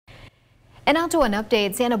And now to an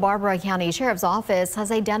update. Santa Barbara County Sheriff's Office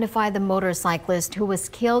has identified the motorcyclist who was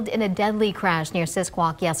killed in a deadly crash near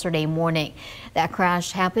Sisquoc yesterday morning. That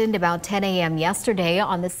crash happened about 10 a.m. yesterday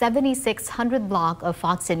on the 7600 block of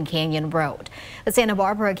Foxen Canyon Road. The Santa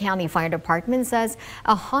Barbara County Fire Department says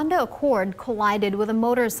a Honda Accord collided with a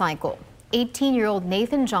motorcycle. 18-year-old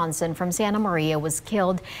Nathan Johnson from Santa Maria was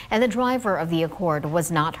killed and the driver of the Accord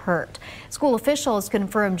was not hurt. School officials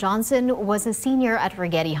confirmed Johnson was a senior at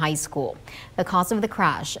Rigetti High School. The cause of the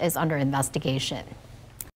crash is under investigation.